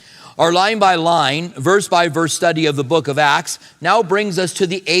Our line-by-line, verse-by-verse study of the book of Acts now brings us to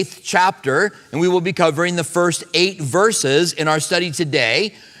the 8th chapter, and we will be covering the first 8 verses in our study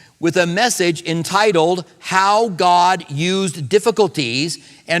today with a message entitled, How God Used Difficulties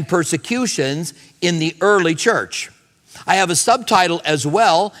and Persecutions in the Early Church. I have a subtitle as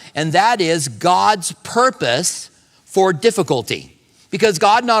well, and that is God's Purpose for Difficulty. Because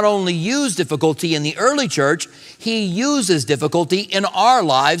God not only used difficulty in the early church, he uses difficulty in our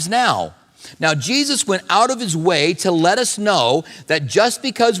lives now. Now, Jesus went out of his way to let us know that just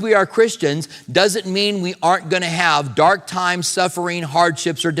because we are Christians doesn't mean we aren't going to have dark times, suffering,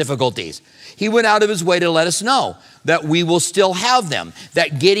 hardships, or difficulties. He went out of his way to let us know that we will still have them,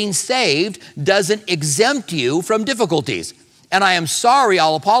 that getting saved doesn't exempt you from difficulties. And I am sorry,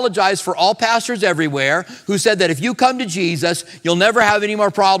 I'll apologize for all pastors everywhere who said that if you come to Jesus, you'll never have any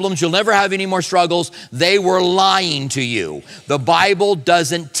more problems, you'll never have any more struggles. They were lying to you. The Bible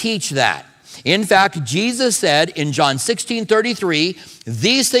doesn't teach that. In fact, Jesus said in John 16:33,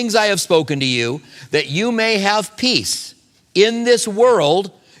 "These things I have spoken to you, that you may have peace. In this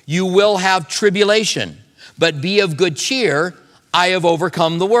world you will have tribulation, but be of good cheer, I have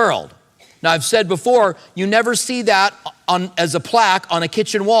overcome the world." Now, I've said before, you never see that as a plaque on a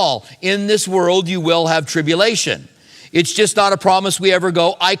kitchen wall. In this world, you will have tribulation. It's just not a promise we ever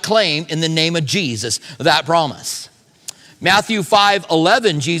go, I claim in the name of Jesus that promise. Matthew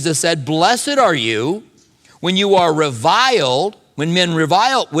 5:11, Jesus said, "Blessed are you when you are reviled, when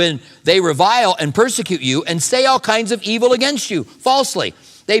they revile and persecute you and say all kinds of evil against you falsely.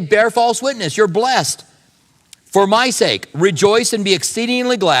 They bear false witness. You're blessed. For my sake, rejoice and be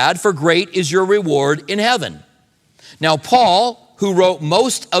exceedingly glad, for great is your reward in heaven." Now, Paul, who wrote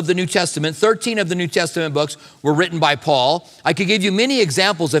most of the New Testament, 13 of the New Testament books were written by Paul. I could give you many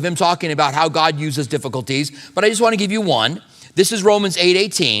examples of him talking about how God uses difficulties, but I just want to give you one. This is Romans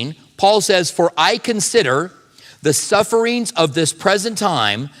 8:18. Paul says, "For I consider the sufferings of this present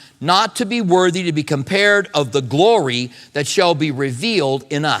time not to be worthy to be compared of the glory that shall be revealed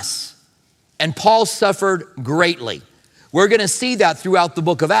in us." And Paul suffered greatly. We're going to see that throughout the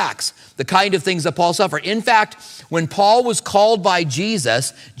book of Acts, the kind of things that Paul suffered. In fact, when Paul was called by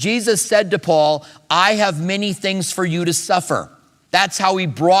Jesus, Jesus said to Paul, "I have many things for you to suffer." That's how he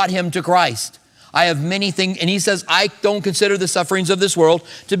brought him to Christ. I have many things, and he says, "I don't consider the sufferings of this world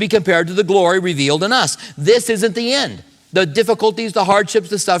to be compared to the glory revealed in us." This isn't the end. The difficulties, the hardships,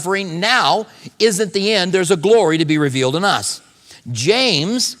 the suffering now isn't the end. There's a glory to be revealed in us.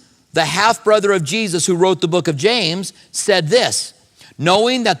 James, the half-brother of Jesus who wrote the book of James, said this,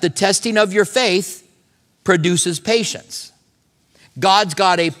 "Knowing that the testing of your faith produces patience." God's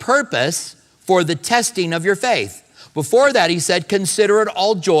got a purpose for the testing of your faith. Before that, he said, "Consider it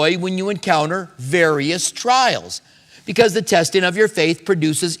all joy when you encounter various trials, because the testing of your faith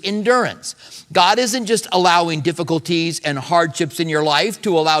produces endurance." God isn't just allowing difficulties and hardships in your life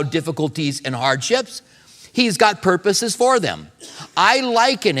to allow difficulties and hardships. He's got purposes for them. I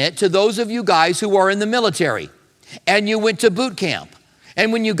liken it to those of you guys who are in the military and you went to boot camp.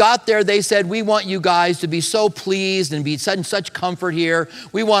 And when you got there, they said, "We want you guys to be so pleased and be in such comfort here.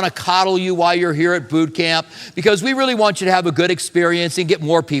 We want to coddle you while you're here at boot camp because we really want you to have a good experience and get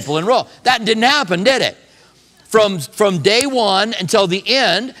more people enrolled." That didn't happen, did it? From day one until the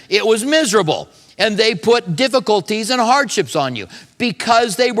end, it was miserable. And they put difficulties and hardships on you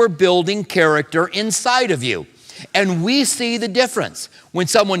because they were building character inside of you. And we see the difference. When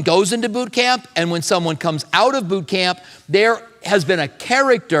someone goes into boot camp and when someone comes out of boot camp, there has been a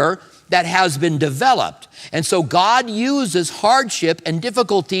character that has been developed. And so God uses hardship and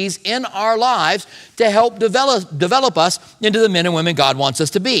difficulties in our lives to help develop us into the men and women God wants us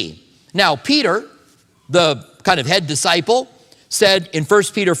to be. Now, Peter, the kind of head disciple, said in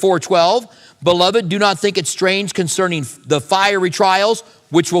 1 Peter 4:12, "Beloved, do not think it strange concerning the fiery trials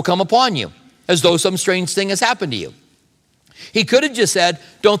which will come upon you, as though some strange thing has happened to you." He could have just said,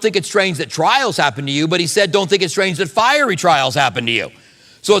 "Don't think it's strange that trials happen to you," but he said, "Don't think it's strange that fiery trials happen to you."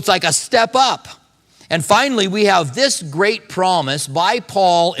 So it's like a step up. And finally, we have this great promise by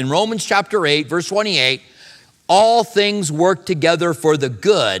Paul in Romans chapter 8, verse 28, "All things work together for the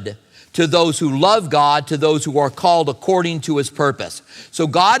good to those who love God, to those who are called according to his purpose." So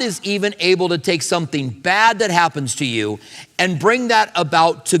God is even able to take something bad that happens to you and bring that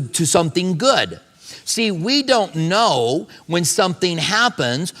about to something good. See, we don't know when something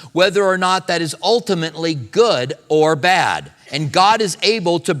happens whether or not that is ultimately good or bad. And God is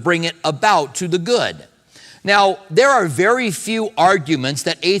able to bring it about to the good. Now, there are very few arguments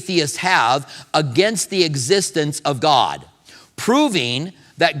that atheists have against the existence of God. Proving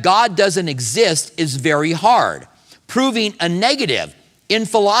that God doesn't exist is very hard. Proving a negative in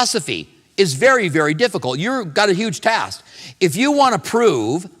philosophy is very, very difficult. You've got a huge task. If you want to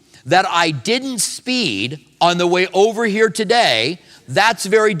prove that I didn't speed on the way over here today, that's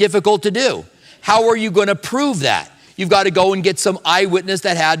very difficult to do. How are you going to prove that? You've got to go and get some eyewitness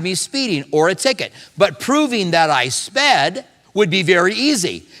that had me speeding or a ticket. But proving that I sped would be very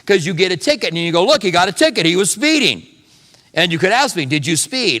easy because you get a ticket and you go, look, he got a ticket. He was speeding. And you could ask me, did you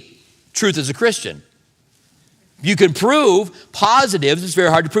speed? Truth as a Christian. You can prove positives. It's very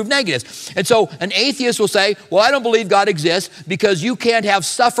hard to prove negatives. And so an atheist will say, well, I don't believe God exists because you can't have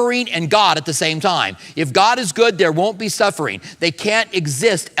suffering and God at the same time. If God is good, there won't be suffering. They can't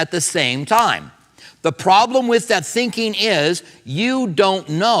exist at the same time. The problem with that thinking is you don't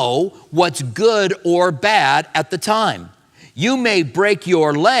know what's good or bad at the time. You may break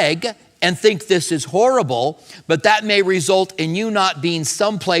your leg and think this is horrible, but that may result in you not being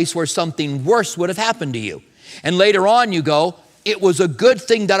someplace where something worse would have happened to you. And later on you go, it was a good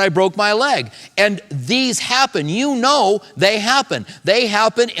thing that I broke my leg. And these happen. You know they happen. They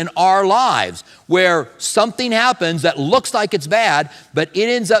happen in our lives where something happens that looks like it's bad, but it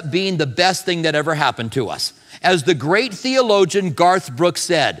ends up being the best thing that ever happened to us. As the great theologian Garth Brooks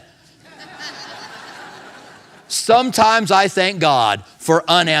said, sometimes I thank God for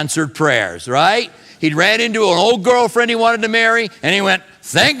unanswered prayers, right? He ran into an old girlfriend he wanted to marry, and he went,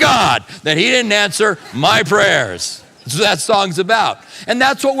 thank God that he didn't answer my prayers. That's what that song's about. And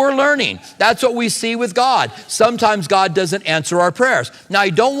that's what we're learning. That's what we see with God. Sometimes God doesn't answer our prayers. Now,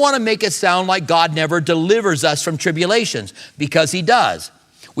 I don't want to make it sound like God never delivers us from tribulations, because he does.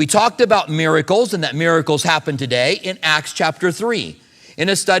 We talked about miracles and that miracles happen today in Acts chapter 3. In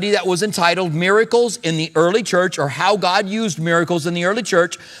a study that was entitled Miracles in the Early Church, or How God Used Miracles in the Early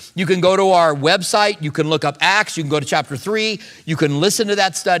Church. You can go to our website, you can look up Acts, you can go to chapter 3, you can listen to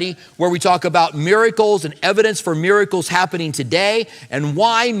that study where we talk about miracles and evidence for miracles happening today and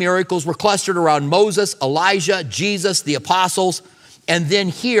why miracles were clustered around Moses, Elijah, Jesus, the apostles, and then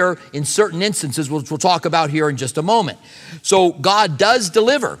here in certain instances, which we'll talk about here in just a moment. So God does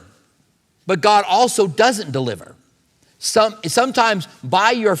deliver, but God also doesn't deliver. Sometimes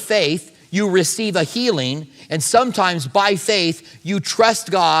by your faith, you receive a healing, and sometimes by faith, you trust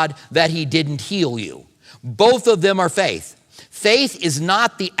God that he didn't heal you. Both of them are faith. Faith is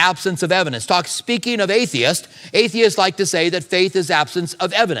not the absence of evidence. Speaking of atheists like to say that faith is absence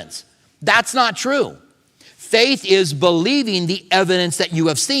of evidence. That's not true. Faith is believing the evidence that you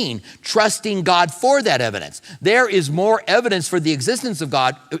have seen, trusting God for that evidence. There is more evidence for the existence of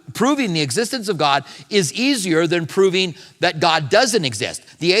God. Proving the existence of God is easier than proving that God doesn't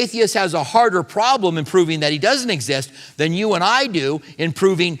exist. The atheist has a harder problem in proving that he doesn't exist than you and I do in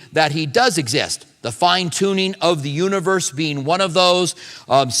proving that he does exist. The fine-tuning of the universe being one of those,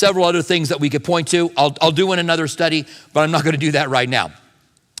 several other things that we could point to. I'll do in another study, but I'm not going to do that right now.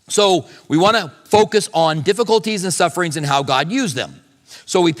 So we want to focus on difficulties and sufferings and how God used them.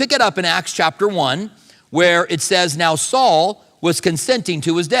 So we pick it up in Acts chapter 1, where it says, now Saul was consenting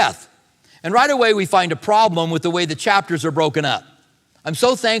to his death. And right away we find a problem with the way the chapters are broken up. I'm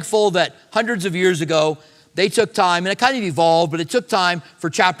so thankful that hundreds of years ago, they took time, and it kind of evolved, but it took time for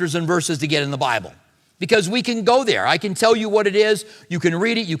chapters and verses to get in the Bible. Because we can go there. I can tell you what it is. You can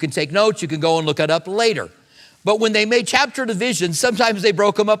read it. You can take notes. You can go and look it up later. But when they made chapter divisions, sometimes they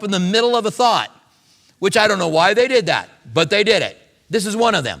broke them up in the middle of a thought, which I don't know why they did that, but they did it. This is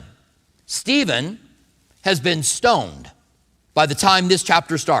one of them. Stephen has been stoned by the time this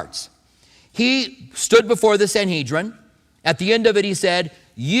chapter starts. He stood before the Sanhedrin. At the end of it, he said,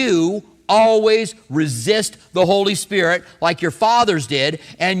 you always resist the Holy Spirit like your fathers did,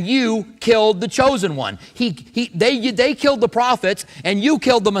 and you killed the chosen one. They killed the prophets, and you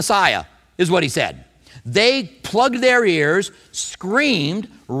killed the Messiah, is what he said. They plugged their ears, screamed,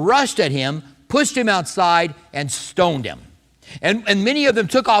 rushed at him, pushed him outside, and stoned him. And many of them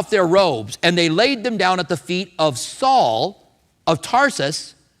took off their robes, and they laid them down at the feet of Saul of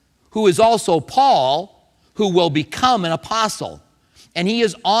Tarsus, who is also Paul, who will become an apostle. And he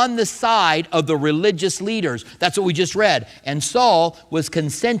is on the side of the religious leaders. That's what we just read. And Saul was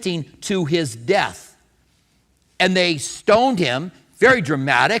consenting to his death. And they stoned him, very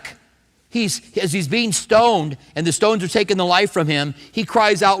dramatic. As he's being stoned and the stones are taking the life from him, he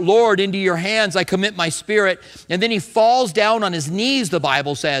cries out, Lord, into your hands I commit my spirit. And then he falls down on his knees, the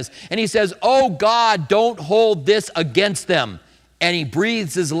Bible says, and he says, oh God, don't hold this against them. And he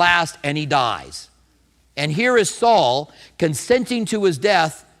breathes his last and he dies. And here is Saul consenting to his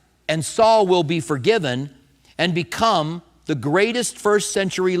death, and Saul will be forgiven and become the greatest first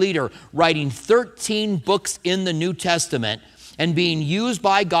century leader, writing 13 books in the New Testament. and being used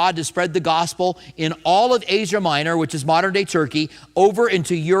by God to spread the gospel in all of Asia Minor, which is modern-day Turkey, over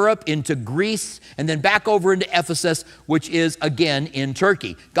into Europe, into Greece, and then back over into Ephesus, which is, again, in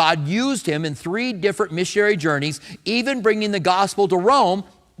Turkey. God used him in 3 different missionary journeys, even bringing the gospel to Rome,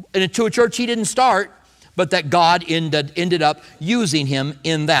 and to a church he didn't start, but that God ended up using him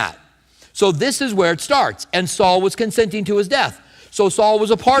in that. So this is where it starts. And Saul was consenting to his death. So Saul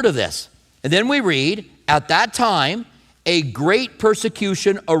was a part of this. And then we read, at that time, a great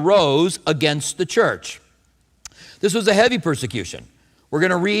persecution arose against the church. This was a heavy persecution. We're going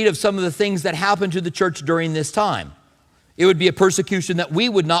to read of some of the things that happened to the church during this time. It would be a persecution that we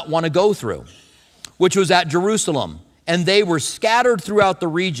would not want to go through, which was at Jerusalem. And they were scattered throughout the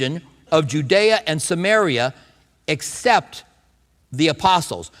region of Judea and Samaria, except the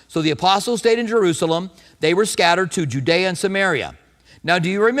apostles. So the apostles stayed in Jerusalem. They were scattered to Judea and Samaria. Now, do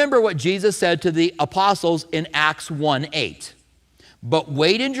you remember what Jesus said to the apostles in Acts 1:8? But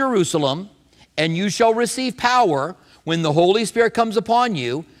wait in Jerusalem, and you shall receive power when the Holy Spirit comes upon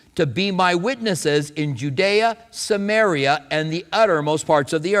you to be my witnesses in Judea, Samaria, and the uttermost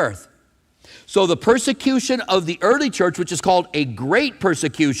parts of the earth. So the persecution of the early church, which is called a great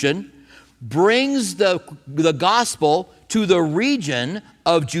persecution, brings the gospel to the region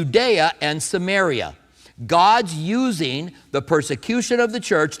of Judea and Samaria. God's using the persecution of the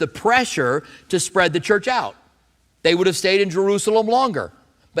church, the pressure, to spread the church out. They would have stayed in Jerusalem longer.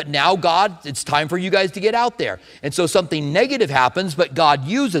 But now God, it's time for you guys to get out there. And so something negative happens, but God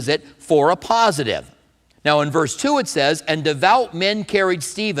uses it for a positive. Now in verse 2 it says, and devout men carried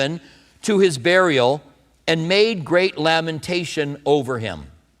Stephen to his burial and made great lamentation over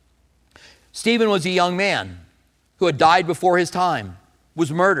him. Stephen was a young man who had died before his time,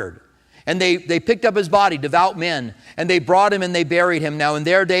 was murdered. And they picked up his body, devout men, and they brought him and they buried him. Now in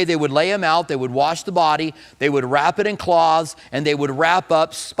their day, they would lay him out, they would wash the body, they would wrap it in cloths, and they would wrap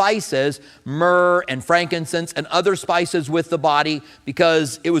up spices, myrrh and frankincense and other spices with the body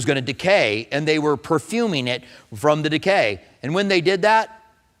because it was going to decay, and they were perfuming it from the decay. And when they did that,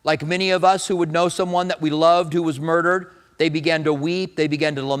 like many of us who would know someone that we loved who was murdered, they began to weep, they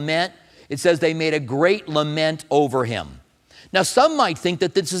began to lament. It says they made a great lament over him. Now, some might think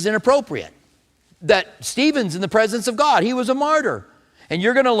that this is inappropriate, that Stephen's in the presence of God. He was a martyr, and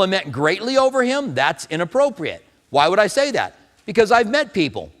you're going to lament greatly over him? That's inappropriate. Why would I say that? Because I've met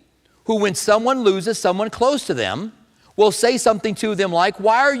people who, when someone loses someone close to them, will say something to them like,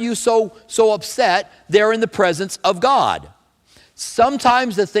 why are you so upset? They're in the presence of God.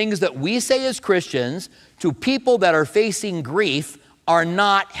 Sometimes the things that we say as Christians to people that are facing grief are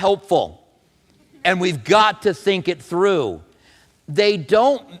not helpful, and we've got to think it through.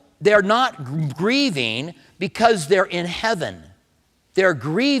 They're not grieving because they're in heaven. They're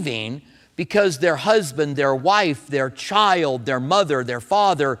grieving because their husband, their wife, their child, their mother, their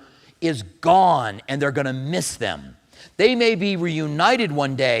father is gone, and they're going to miss them. They may be reunited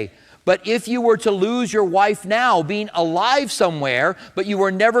one day, but if you were to lose your wife now, being alive somewhere, but you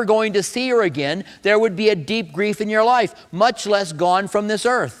were never going to see her again, there would be a deep grief in your life, much less gone from this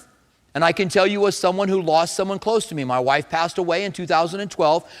earth. And I can tell you as someone who lost someone close to me, my wife passed away in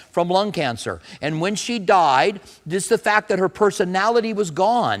 2012 from lung cancer. And when she died, just the fact that her personality was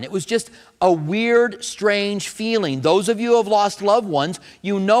gone, it was just a weird, strange feeling. Those of you who have lost loved ones,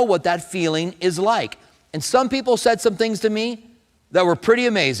 you know what that feeling is like. And some people said some things to me that were pretty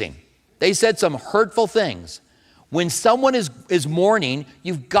amazing. They said some hurtful things. When someone is mourning,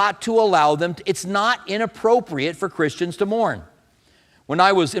 you've got to allow them it's not inappropriate for Christians to mourn. When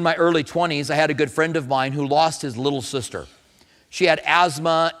I was in my early 20s, I had a good friend of mine who lost his little sister. She had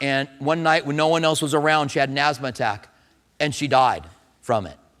asthma, and one night when no one else was around, she had an asthma attack, and she died from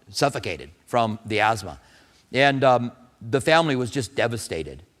it, suffocated from the asthma. And the family was just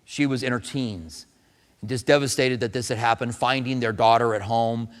devastated. She was in her teens, just devastated that this had happened, finding their daughter at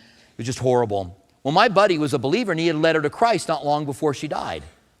home. It was just horrible. Well, my buddy was a believer, and he had led her to Christ not long before she died.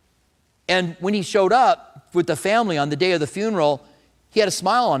 And when he showed up with the family on the day of the funeral, he had a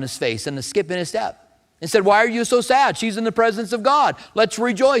smile on his face and a skip in his step and said, why are you so sad? She's in the presence of God. Let's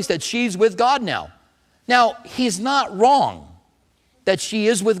rejoice that she's with God now. Now, he's not wrong that she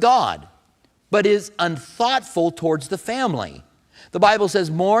is with God, but is unthoughtful towards the family. The Bible says,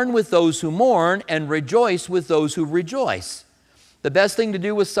 mourn with those who mourn and rejoice with those who rejoice. The best thing to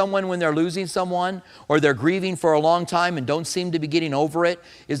do with someone when they're losing someone or they're grieving for a long time and don't seem to be getting over it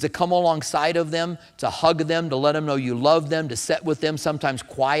is to come alongside of them, to hug them, to let them know you love them, to sit with them, sometimes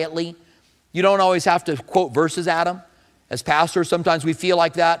quietly. You don't always have to quote verses at them. As pastors, sometimes we feel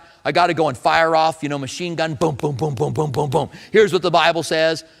like that. I got to go and fire off, machine gun, boom, boom, boom, boom, boom, boom, boom. Here's what the Bible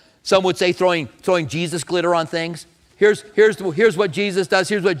says. Some would say throwing Jesus glitter on things. Here's what Jesus does.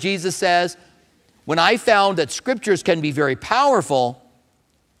 Here's what Jesus says. When I found that scriptures can be very powerful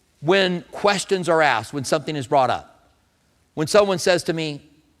when questions are asked, when something is brought up. When someone says to me,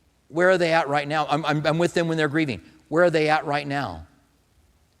 where are they at right now? I'm with them when they're grieving. Where are they at right now?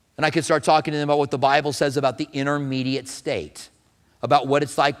 And I can start talking to them about what the Bible says about the intermediate state, about what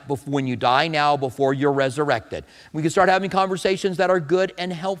it's like when you die now before you're resurrected. We can start having conversations that are good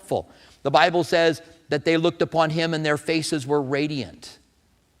and helpful. The Bible says that they looked upon him and their faces were radiant.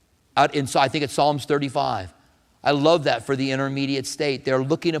 So I think it's Psalms 35. I love that for the intermediate state. They're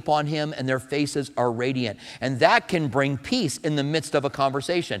looking upon him and their faces are radiant. And that can bring peace in the midst of a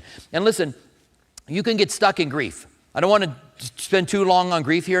conversation. And listen, you can get stuck in grief. I don't want to spend too long on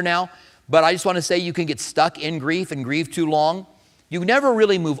grief here now, but I just want to say you can get stuck in grief and grieve too long. You never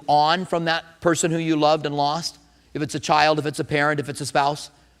really move on from that person who you loved and lost, if it's a child, if it's a parent, if it's a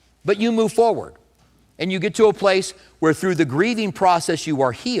spouse. But you move forward, and you get to a place where through the grieving process you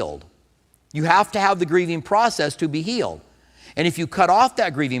are healed. You have to have the grieving process to be healed. And if you cut off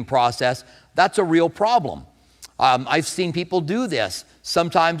that grieving process, that's a real problem. I've seen people do this.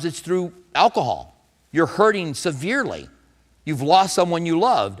 Sometimes it's through alcohol. You're hurting severely. You've lost someone you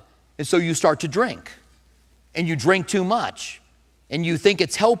loved, and so you start to drink. And you drink too much. And you think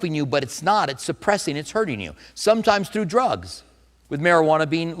it's helping you, but it's not. It's suppressing, it's hurting you. Sometimes through drugs, with marijuana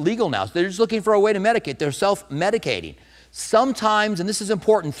being legal now. So they're just looking for a way to medicate. They're self-medicating. Sometimes, and this is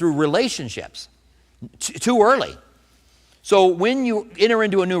important, through relationships, too early. So when you enter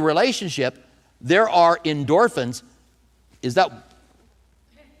into a new relationship, there are endorphins.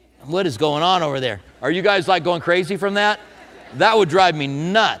 What is going on over there? Are you guys like going crazy from that? That would drive me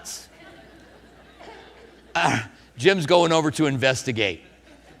nuts. Jim's going over to investigate.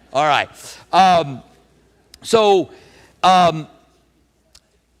 All right.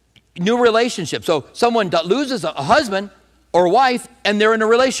 New relationship. So someone loses a husband or wife and they're in a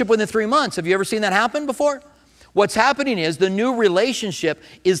relationship within 3 months. Have you ever seen that happen before? What's happening is the new relationship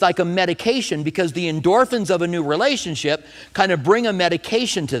is like a medication because the endorphins of a new relationship kind of bring a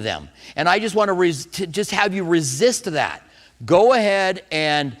medication to them. And I just want to just have you resist that. Go ahead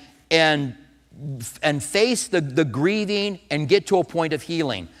and face the grieving and get to a point of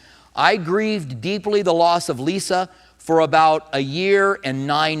healing. I grieved deeply the loss of Lisa for about a year and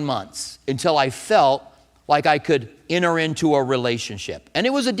 9 months until I felt like I could enter into a relationship. And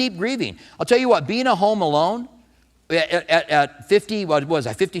it was a deep grieving. I'll tell you what, being at home alone, at 50, what was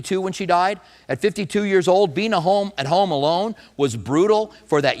I, 52 when she died? At 52 years old, being at home alone was brutal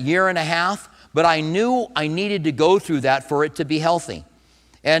for that year and a half, but I knew I needed to go through that for it to be healthy.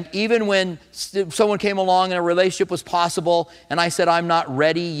 And even when someone came along and a relationship was possible, and I said, I'm not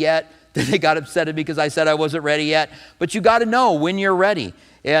ready yet, they got upset at me because I said I wasn't ready yet. But you got to know when you're ready.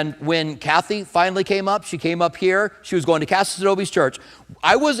 And when Kathy finally came up, she came up here. She was going to Casa Adobe's church.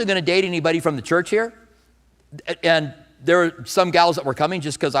 I wasn't going to date anybody from the church here. And there were some gals that were coming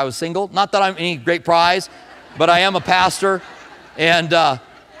just because I was single. Not that I'm any great prize, but I am a pastor. And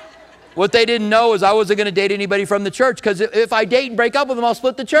what they didn't know is I wasn't going to date anybody from the church, because if I date and break up with them, I'll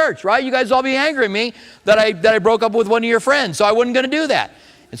split the church, right? You guys will all be angry at me that I broke up with one of your friends, so I wasn't going to do that.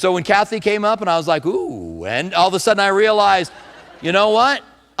 And so when Kathy came up and I was like, ooh, and all of a sudden I realized, you know what?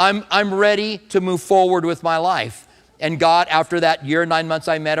 I'm ready to move forward with my life. And God, after that year and 9 months,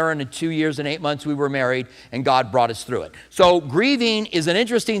 I met her, and in 2 years and 8 months, we were married, and God brought us through it. So grieving is an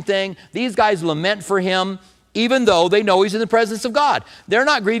interesting thing. These guys lament for him, even though they know he's in the presence of God. They're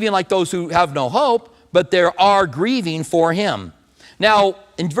not grieving like those who have no hope, but they are grieving for him. Now,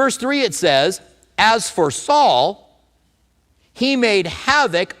 in verse 3, it says, as for Saul, he made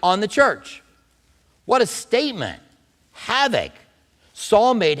havoc on the church. What a statement. Havoc.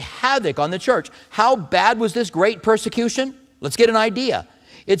 Saul made havoc on the church. How bad was this great persecution? Let's get an idea.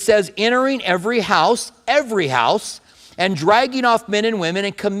 It says, entering every house, and dragging off men and women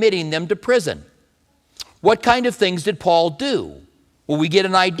and committing them to prison. What kind of things did Paul do? Well, we get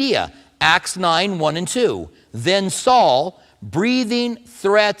an idea. Acts 9, 1 and 2. Then Saul, breathing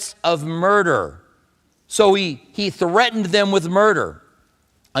threats of murder. So he threatened them with murder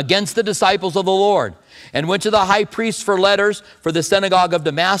against the disciples of the Lord, and went to the high priest for letters for the synagogue of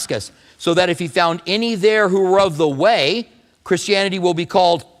Damascus, so that if he found any there who were of the way, Christianity will be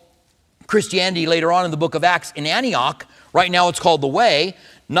called Christianity later on in the book of Acts in Antioch. Right now it's called the way,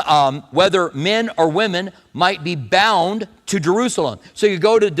 whether men or women might be bound to Jerusalem. So you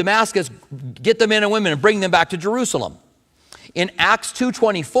go to Damascus, get the men and women and bring them back to Jerusalem. In Acts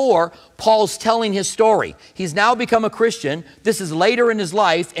 2:24, Paul's telling his story. He's now become a Christian. This is later in his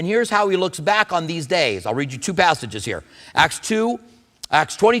life, and here's how he looks back on these days. I'll read you two passages here. Acts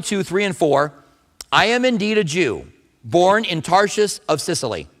 22, 3 and 4. I am indeed a Jew, born in Tarshish of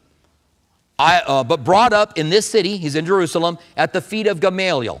Sicily, but brought up in this city, he's in Jerusalem, at the feet of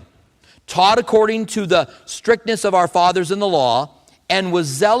Gamaliel, taught according to the strictness of our fathers in the law, and was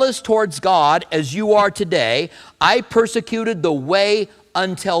zealous towards God as you are today. I persecuted the way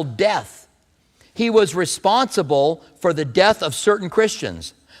until death. He was responsible for the death of certain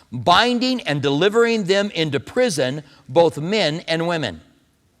Christians, binding and delivering them into prison, both men and women.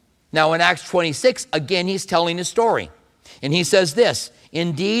 Now in Acts 26, again, he's telling his story. And he says this,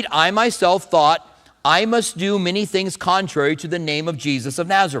 indeed, I myself thought I must do many things contrary to the name of Jesus of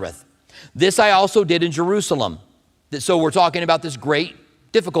Nazareth. This I also did in Jerusalem. So we're talking about this great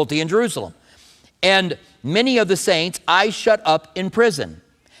difficulty in Jerusalem. And many of the saints I shut up in prison,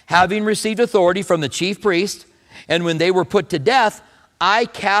 having received authority from the chief priest. And when they were put to death, I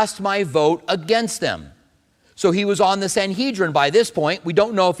cast my vote against them. So he was on the Sanhedrin by this point. We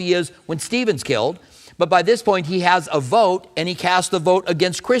don't know if he is when Stephen's killed, but by this point he has a vote, and he cast a vote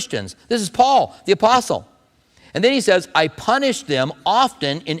against Christians. This is Paul, the apostle. And then he says, I punished them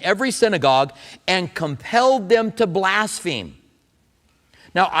often in every synagogue and compelled them to blaspheme.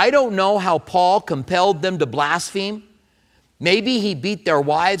 Now, I don't know how Paul compelled them to blaspheme. Maybe he beat their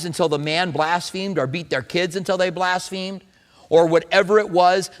wives until the man blasphemed, or beat their kids until they blasphemed, or whatever it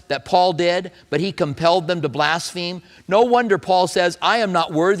was that Paul did, but he compelled them to blaspheme. No wonder Paul says, I am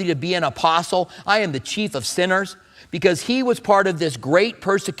not worthy to be an apostle. I am the chief of sinners, because he was part of this great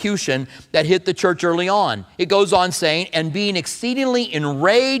persecution that hit the church early on. It goes on saying, and being exceedingly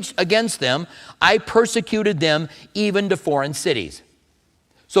enraged against them, I persecuted them even to foreign cities.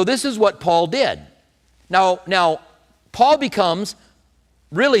 So this is what Paul did. Now, Paul becomes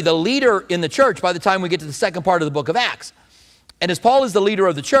really the leader in the church by the time we get to the second part of the book of Acts. And as Paul is the leader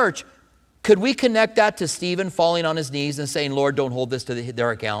of the church, could we connect that to Stephen falling on his knees and saying, Lord, don't hold this to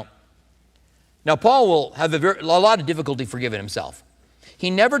their account? Now, Paul will have a lot of difficulty forgiving himself. He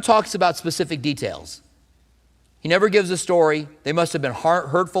never talks about specific details. He never gives a story. They must have been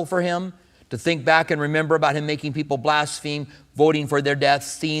hurtful for him to think back and remember about him making people blaspheme, voting for their deaths,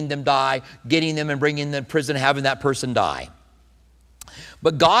 seeing them die, getting them and bringing them to prison, having that person die.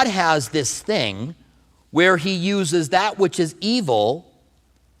 But God has this thing where he uses that which is evil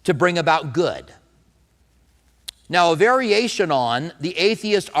to bring about good. Now, a variation on the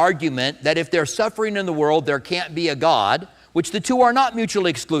atheist argument that if there's suffering in the world, there can't be a God, which the two are not mutually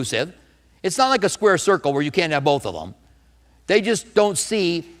exclusive. It's not like a square circle where you can't have both of them. They just don't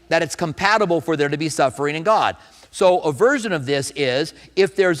see that it's compatible for there to be suffering in God. So a version of this is,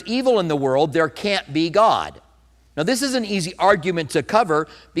 if there's evil in the world, there can't be God. Now, this is an easy argument to cover,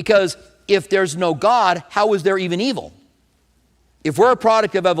 because if there's no God, how is there even evil? If we're a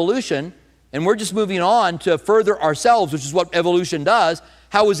product of evolution, and we're just moving on to further ourselves, which is what evolution does,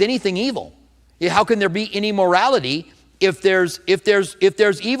 how is anything evil? How can there be any morality if there's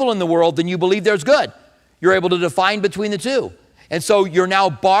evil in the world, then you believe there's good? You're able to define between the two. And so you're now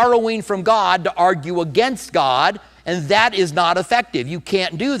borrowing from God to argue against God, and that is not effective. You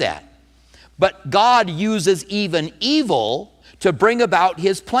can't do that. But God uses even evil to bring about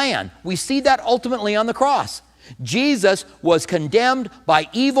his plan. We see that ultimately on the cross. Jesus was condemned by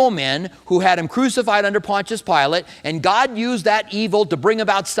evil men who had him crucified under Pontius Pilate, and God used that evil to bring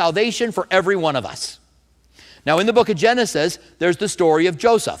about salvation for every one of us. Now, in the book of Genesis, there's the story of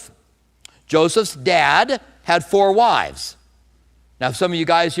Joseph. Joseph's dad had 4 wives. Now, some of you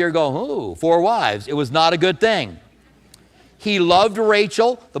guys here go, oh, 4 wives. It was not a good thing. He loved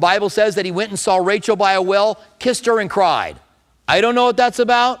Rachel. The Bible says that he went and saw Rachel by a well, kissed her, and cried. I don't know what that's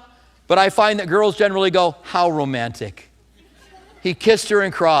about, but I find that girls generally go, how romantic. He kissed her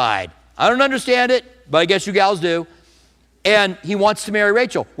and cried. I don't understand it, but I guess you gals do. And he wants to marry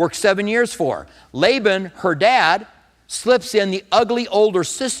Rachel. Works 7 years for her. Laban, her dad, slips in the ugly older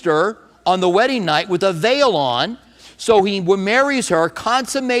sister on the wedding night with a veil on. So he marries her,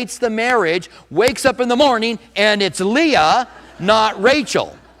 consummates the marriage, wakes up in the morning, and it's Leah, not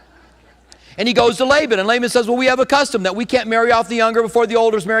Rachel. And he goes to Laban, and Laban says, well, we have a custom that we can't marry off the younger before the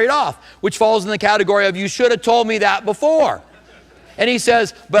older's married off, which falls in the category of, you should have told me that before. And he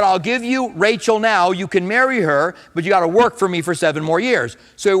says, but I'll give you Rachel now. You can marry her, but you got to work for me for 7 more years.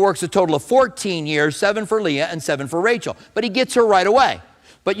 So he works a total of 14 years, 7 for Leah and 7 for Rachel. But he gets her right away.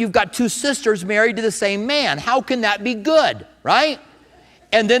 But you've got 2 sisters married to the same man. How can that be good, right?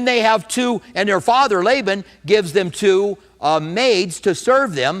 And then they have 2, and their father, Laban, gives them 2 maids to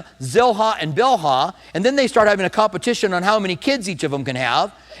serve them, Zilpah and Bilhah. And then they start having a competition on how many kids each of them can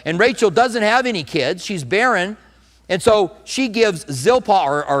have. And Rachel doesn't have any kids. She's barren. And so she gives Zilpah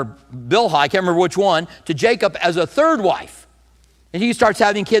or Bilhah, I can't remember which one, to Jacob as a 3rd wife. And he starts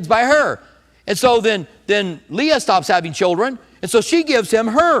having kids by her. And so then Leah stops having children, and so she gives him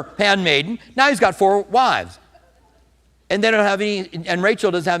her handmaiden. Now he's got 4 wives. And they don't have any, and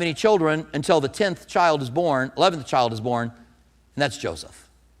Rachel doesn't have any children until the 10th child is born, 11th child is born, and that's Joseph.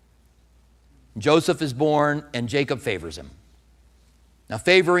 Joseph is born, and Jacob favors him. Now,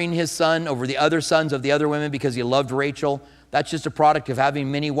 favoring his son over the other sons of the other women because he loved Rachel, that's just a product of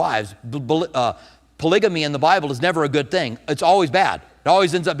having many wives. Polygamy in the Bible is never a good thing. It's always bad. It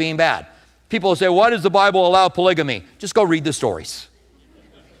always ends up being bad. People will say, why does the Bible allow polygamy? Just go read the stories.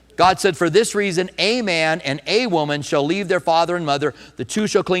 God said, for this reason, a man and a woman shall leave their father and mother. The two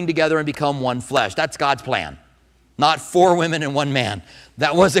shall cling together and become one flesh. That's God's plan. Not 4 women and 1 man.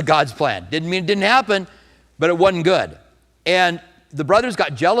 That wasn't God's plan. Didn't mean it didn't happen, but it wasn't good. And the brothers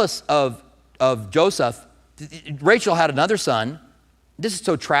got jealous of Joseph. Rachel had another son. This is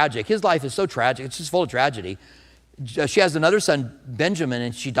so tragic. His life is so tragic. It's just full of tragedy. She has another son, Benjamin,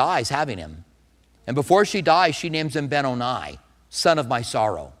 and she dies having him. And before she dies, she names him Ben-Oni, son of my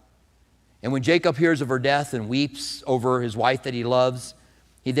sorrow. And when Jacob hears of her death and weeps over his wife that he loves,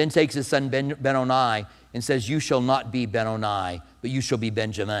 he then takes his son Ben-Oni and says, you shall not be Ben-Oni, but you shall be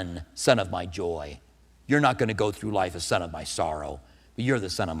Benjamin, son of my joy. You're not going to go through life as son of my sorrow, but you're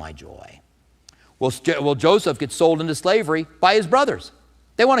the son of my joy. Well, Joseph gets sold into slavery by his brothers.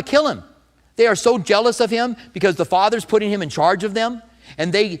 They want to kill him. They are so jealous of him because the father's putting him in charge of them,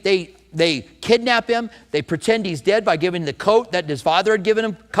 and they kidnap him. They pretend he's dead by giving the coat that his father had given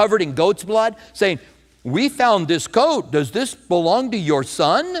him, covered in goat's blood, saying, we found this coat. Does this belong to your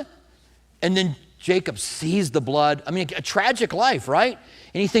son? And then Jacob sees the blood. I mean, a tragic life, right?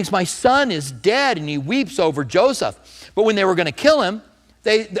 And he thinks, my son is dead, and he weeps over Joseph. But when they were going to kill him,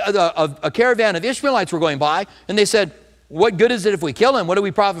 a caravan of Ishmaelites were going by, and they said, what good is it if we kill him? What do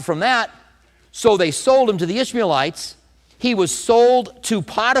we profit from that? So they sold him to the Ishmaelites. He was sold to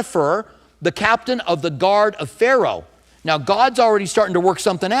Potiphar, the captain of the guard of Pharaoh. Now, God's already starting to work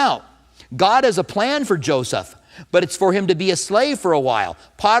something out. God has a plan for Joseph, but it's for him to be a slave for a while.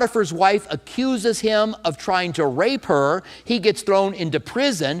 Potiphar's wife accuses him of trying to rape her. He gets thrown into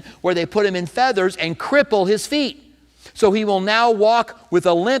prison where they put him in feathers and cripple his feet. So he will now walk with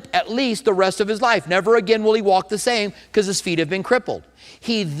a limp at least the rest of his life. Never again will he walk the same because his feet have been crippled.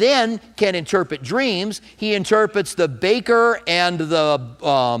 He then can interpret dreams. He interprets the baker and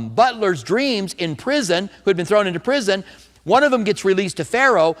the butler's dreams in prison, who had been thrown into prison. One of them gets released to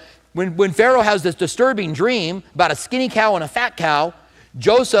Pharaoh. When Pharaoh has this disturbing dream about a skinny cow and a fat cow,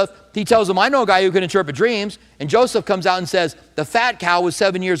 Joseph, he tells him, I know a guy who can interpret dreams. And Joseph comes out and says, the fat cow was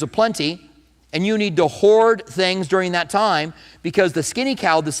 7 years of plenty, and you need to hoard things during that time because the skinny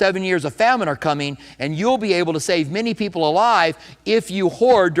cow, the 7 years of famine are coming, and you'll be able to save many people alive if you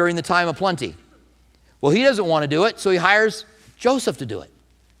hoard during the time of plenty. Well, he doesn't want to do it, so he hires Joseph to do it.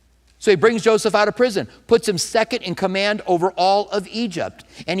 So he brings Joseph out of prison, puts him second in command over all of Egypt,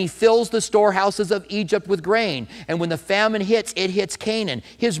 and he fills the storehouses of Egypt with grain. And when the famine hits, it hits Canaan.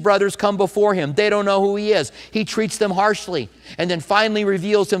 His brothers come before him. They don't know who he is. He treats them harshly and then finally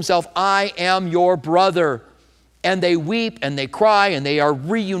reveals himself, I am your brother. And they weep and they cry and they are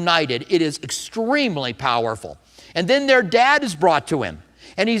reunited. It is extremely powerful. And then their dad is brought to him,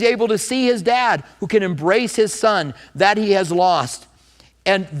 and he's able to see his dad who can embrace his son that he has lost.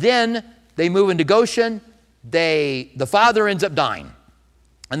 And then they move into Goshen. The father ends up dying.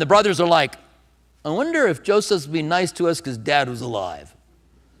 And the brothers are like, I wonder if Joseph's being nice to us because dad was alive.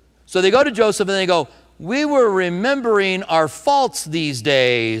 So they go to Joseph and they go, we were remembering our faults these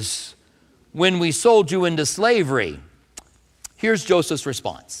days when we sold you into slavery. Here's Joseph's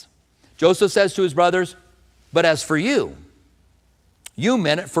response. Joseph says to his brothers, but as for you, you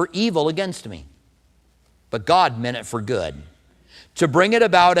meant it for evil against me, but God meant it for good, to bring it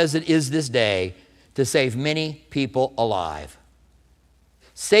about as it is this day, to save many people alive.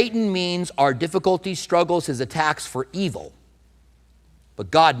 Satan means our difficulties, struggles, his attacks for evil, but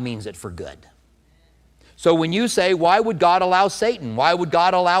God means it for good. So when you say, why would God allow Satan? Why would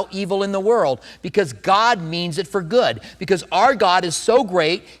God allow evil in the world? Because God means it for good. Because our God is so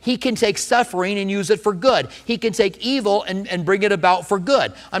great, he can take suffering and use it for good. He can take evil and bring it about for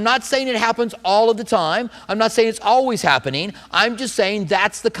good. I'm not saying it happens all of the time. I'm not saying it's always happening. I'm just saying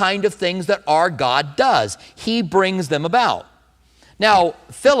that's the kind of things that our God does. He brings them about. Now,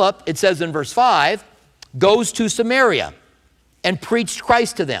 Philip, it says in verse 5, goes to Samaria and preached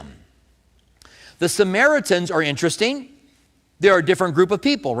Christ to them. The Samaritans are interesting. They're a different group of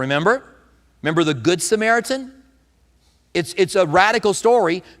people, remember? Remember the Good Samaritan? It's a radical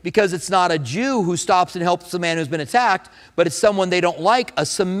story because it's not a Jew who stops and helps the man who's been attacked, but it's someone they don't like, a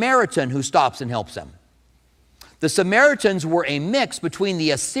Samaritan who stops and helps them. The Samaritans were a mix between the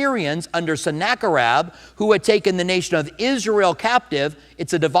Assyrians under Sennacherib, who had taken the nation of Israel captive.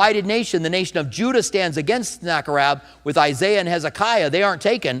 It's a divided nation. The nation of Judah stands against Sennacherib with Isaiah and Hezekiah. They aren't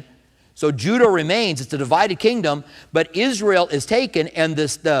taken. So Judah remains. It's a divided kingdom, but Israel is taken, and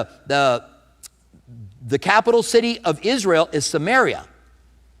the capital city of Israel is Samaria.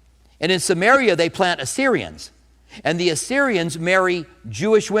 And in Samaria, they plant Assyrians. And the Assyrians marry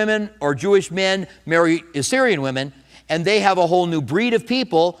Jewish women, or Jewish men marry Assyrian women, and they have a whole new breed of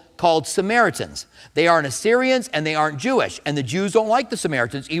people called Samaritans. They aren't Assyrians and they aren't Jewish, and the Jews don't like the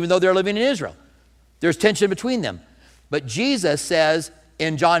Samaritans even though they're living in Israel. There's tension between them. But Jesus says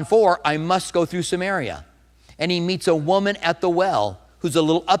in John 4, I must go through Samaria. And he meets a woman at the well who's a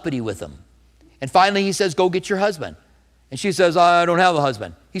little uppity with him. And finally he says, go get your husband. And she says, I don't have a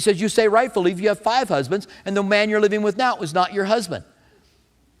husband. He says, you say rightfully, you have 5 husbands, and the man you're living with now is not your husband.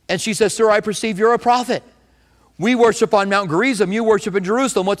 And she says, sir, I perceive you're a prophet. We worship on Mount Gerizim, you worship in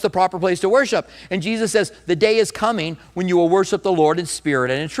Jerusalem. What's the proper place to worship? And Jesus says, the day is coming when you will worship the Lord in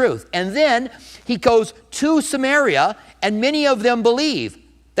spirit and in truth. And then he goes to Samaria, and many of them believe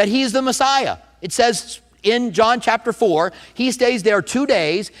that he's the Messiah. It says in John chapter 4, he stays there 2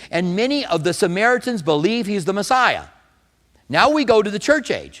 days, and many of the Samaritans believe he's the Messiah. Now we go to the church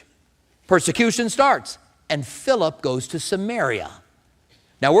age. Persecution starts, and Philip goes to Samaria.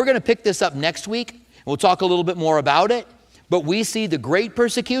 Now we're going to pick this up next week. We'll talk a little bit more about it, but we see the great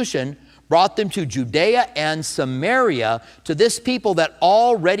persecution brought them to Judea and Samaria, to this people that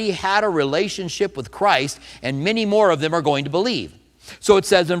already had a relationship with Christ, and many more of them are going to believe. So it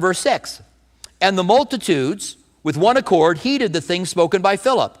says in verse 6, and the multitudes with one accord heeded the things spoken by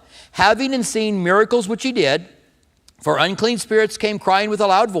Philip, having and seen miracles which he did. For unclean spirits came crying with a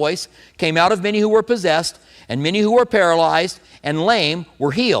loud voice, came out of many who were possessed, and many who were paralyzed and lame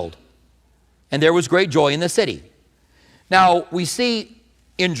were healed. And there was great joy in the city. Now, we see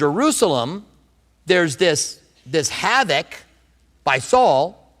in Jerusalem, there's this havoc by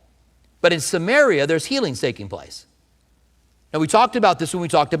Saul, but in Samaria, there's healings taking place. Now, we talked about this when we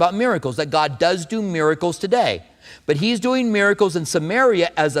talked about miracles, that God does do miracles today. But he's doing miracles in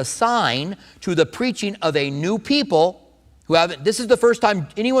Samaria as a sign to the preaching of a new people who haven't, this is the first time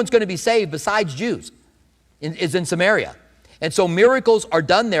anyone's going to be saved besides Jews, is in Samaria. And so miracles are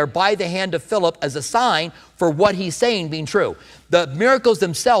done there by the hand of Philip as a sign for what he's saying being true. The miracles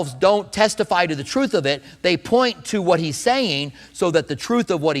themselves don't testify to the truth of it. They point to what he's saying so that the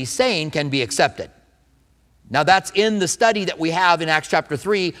truth of what he's saying can be accepted. Now that's in the study that we have in Acts chapter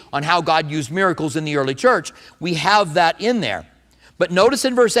 3 on how God used miracles in the early church. We have that in there. But notice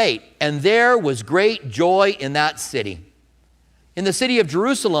in verse 8, and there was great joy in that city. In the city of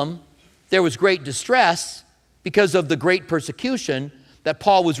Jerusalem, there was great distress because of the great persecution that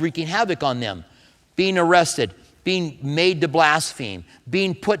Paul was wreaking havoc on them. Being arrested, being made to blaspheme,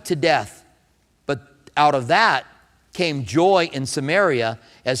 being put to death. But out of that came joy in Samaria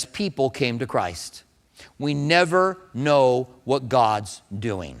as people came to Christ. We never know what God's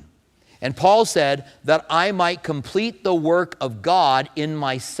doing. And Paul said that I might complete the work of God in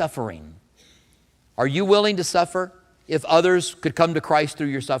my suffering. Are you willing to suffer if others could come to Christ through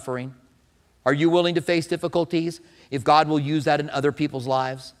your suffering? Are you willing to face difficulties if God will use that in other people's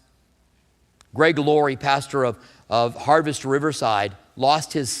lives? Greg Laurie, pastor of Harvest Riverside,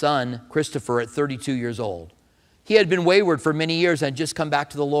 lost his son, Christopher, at 32 years old. He had been wayward for many years and had just come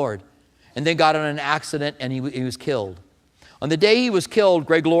back to the Lord, and then got in an accident and he was killed. On the day he was killed,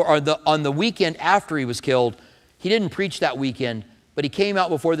 Greg Laurie, on the weekend after he was killed, he didn't preach that weekend, but he came out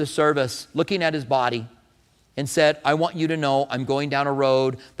before the service looking at his body and said, I want you to know I'm going down a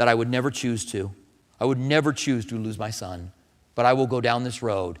road that I would never choose to. I would never choose to lose my son, but I will go down this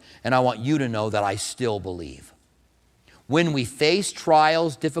road, and I want you to know that I still believe. When we face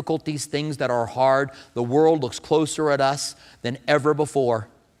trials, difficulties, things that are hard, the world looks closer at us than ever before,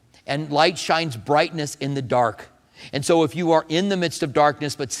 and light shines brightness in the dark. And so if you are in the midst of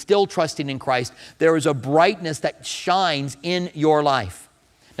darkness but still trusting in Christ, there is a brightness that shines in your life.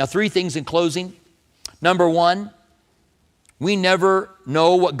 Now, 3 things in closing. Number 1, we never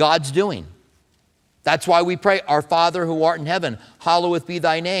know what God's doing. That's why we pray, our Father who art in heaven, hallowed be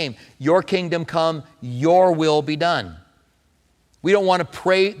thy name. Your kingdom come, your will be done. We don't want to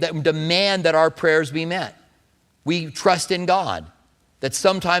pray, demand that our prayers be met. We trust in God, that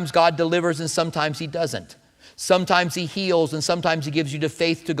sometimes God delivers and sometimes he doesn't. Sometimes he heals and sometimes he gives you the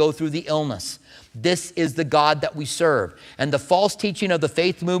faith to go through the illness. This is the God that we serve. And the false teaching of the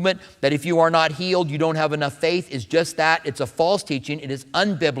faith movement that if you are not healed, you don't have enough faith is just that. It's a false teaching. It is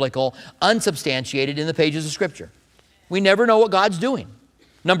unbiblical, unsubstantiated in the pages of Scripture. We never know what God's doing.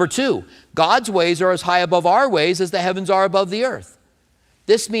 Number two, God's ways are as high above our ways as the heavens are above the earth.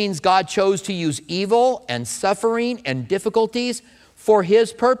 This means God chose to use evil and suffering and difficulties for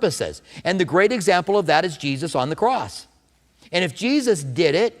his purposes. And the great example of that is Jesus on the cross. And if Jesus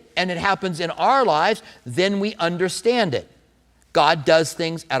did it and it happens in our lives, then we understand it. God does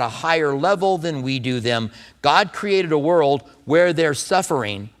things at a higher level than we do them. God created a world where there's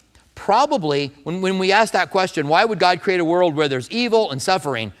suffering. Probably, when we ask that question, why would God create a world where there's evil and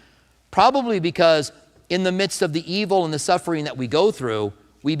suffering? Probably because in the midst of the evil and the suffering that we go through,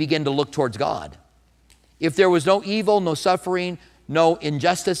 we begin to look towards God. If there was no evil, no suffering, no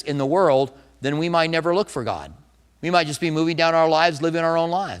injustice in the world, then we might never look for God. We might just be moving down our lives, living our own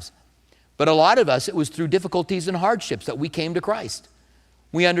lives. But a lot of us, it was through difficulties and hardships that we came to Christ.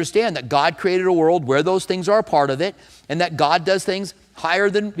 We understand that God created a world where those things are a part of it, and that God does things higher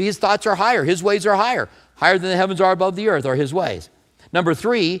than, his thoughts are higher, his ways are higher than the heavens are above the earth, are his ways. Number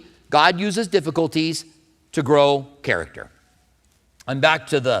three, God uses difficulties to grow character. I'm back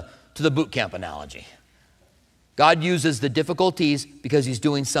to the boot camp analogy. God uses the difficulties because he's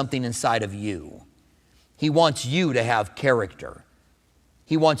doing something inside of you. He wants you to have character.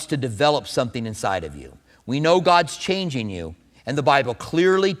 He wants to develop something inside of you. We know God's changing you, and the Bible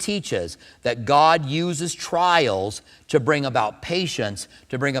clearly teaches that God uses trials to bring about patience,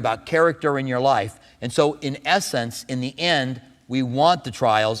 to bring about character in your life. And so in essence, in the end, we want the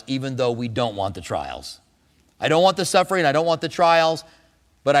trials even though we don't want the trials. I don't want the suffering, I don't want the trials,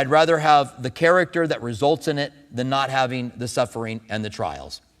 but I'd rather have the character that results in it than not having the suffering and the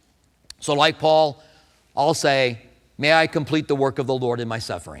trials. So like Paul, I'll say, may I complete the work of the Lord in my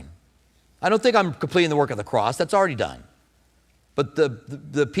suffering. I don't think I'm completing the work of the cross. That's already done. But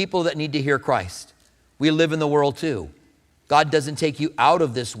the people that need to hear Christ, we live in the world too. God doesn't take you out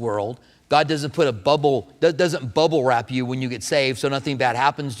of this world. God doesn't doesn't bubble wrap you when you get saved so nothing bad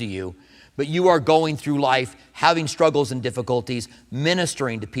happens to you. But you are going through life, having struggles and difficulties,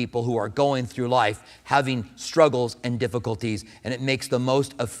 ministering to people who are going through life, having struggles and difficulties, and it makes the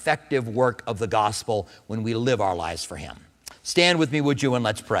most effective work of the gospel when we live our lives for him. Stand with me, would you, and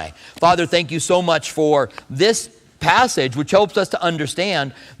let's pray. Father, thank you so much for this passage, which helps us to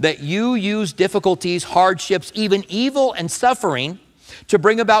understand that you use difficulties, hardships, even evil and suffering to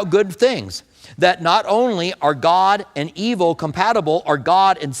bring about good things. That not only are God and evil compatible, are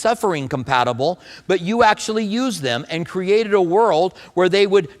God and suffering compatible, but you actually use them and created a world where they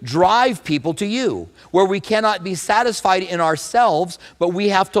would drive people to you, where we cannot be satisfied in ourselves, but we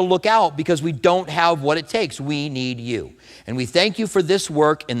have to look out because we don't have what it takes. We need you. And we thank you for this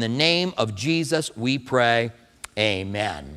work. In the name of Jesus, we pray. Amen.